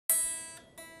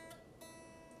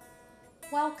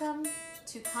Welcome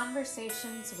to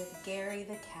Conversations with Gary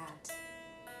the Cat,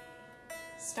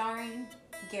 starring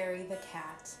Gary the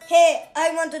Cat. Hey,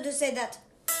 I wanted to say that.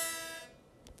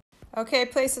 Okay,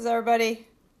 places, everybody.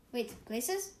 Wait,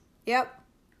 places? Yep,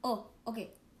 Oh,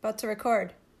 okay. about to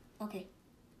record. Okay.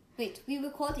 Wait, we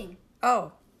recording.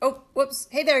 Oh, whoops.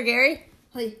 Hey there, Gary.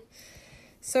 Hey.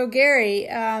 So, Gary,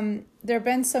 there have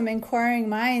been some inquiring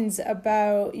minds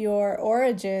about your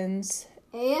origins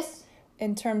Yes?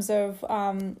 in terms of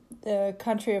the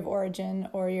country of origin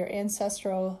or your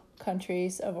ancestral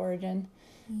countries of origin.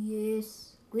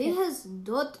 Yes. We has a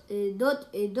dot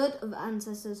of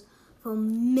ancestors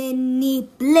from many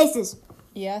places.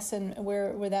 Yes, and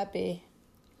where would that be?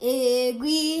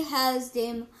 We has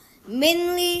them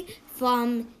mainly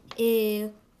from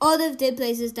all of the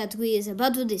places that we is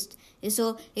about to list.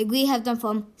 So we have them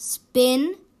from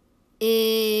Spain,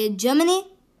 Germany,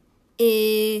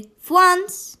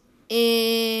 France,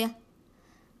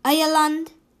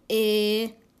 Ireland,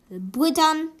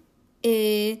 Britain,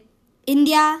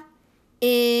 India,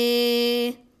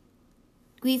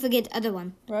 we forget other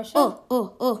one. Russia?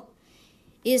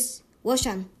 Is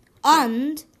Russian.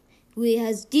 And we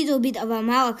has little bit of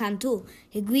American too.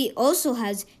 We also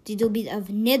has little bit of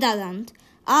Netherlands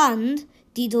and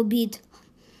little bit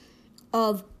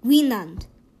of Greenland.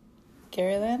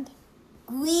 Garyland?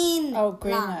 Greenland. Oh,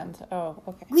 Greenland. Oh,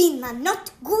 okay. Greenland,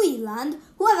 not Greenland.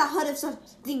 Who ever heard of such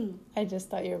thing? I just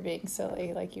thought you were being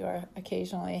silly, like you are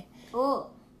occasionally. Oh,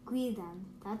 Greenland.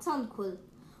 That sounds cool.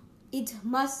 It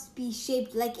must be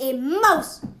shaped like a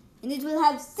mouse. And it will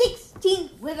have 16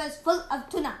 rivers full of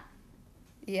tuna.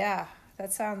 Yeah,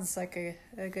 that sounds like a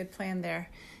good plan there.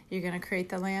 You're going to create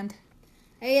the land?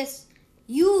 Yes,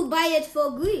 you buy it for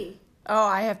Green. Oh,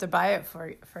 I have to buy it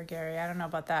for Gary. I don't know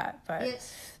about that, but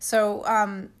Yes. So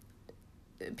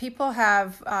people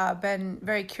have been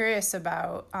very curious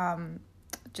about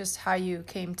just how you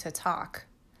came to talk.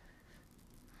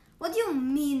 What do you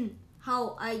mean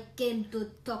how I came to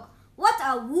talk? What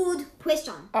a rude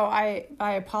question. Oh, I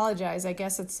apologize. I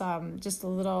guess it's just a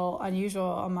little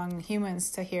unusual among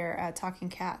humans to hear a talking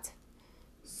cat.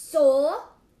 So?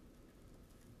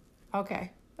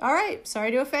 Okay. All right.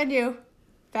 Sorry to offend you.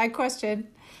 Bad question.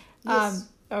 Yes.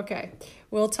 Okay.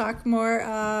 We'll talk more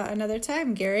another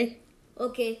time, Gary.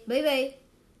 Okay, bye-bye.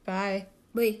 Bye.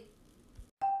 Bye.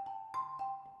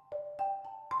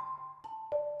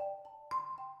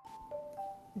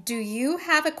 Do you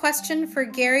have a question for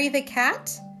Gary the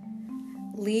Cat?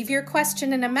 Leave your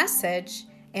question in a message,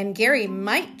 and Gary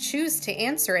might choose to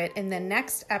answer it in the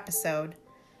next episode.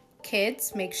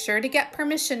 Kids, make sure to get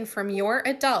permission from your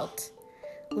adult.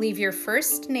 Leave your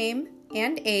first name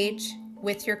and age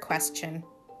with your question.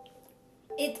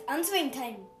 It's answering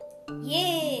time.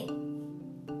 Yay!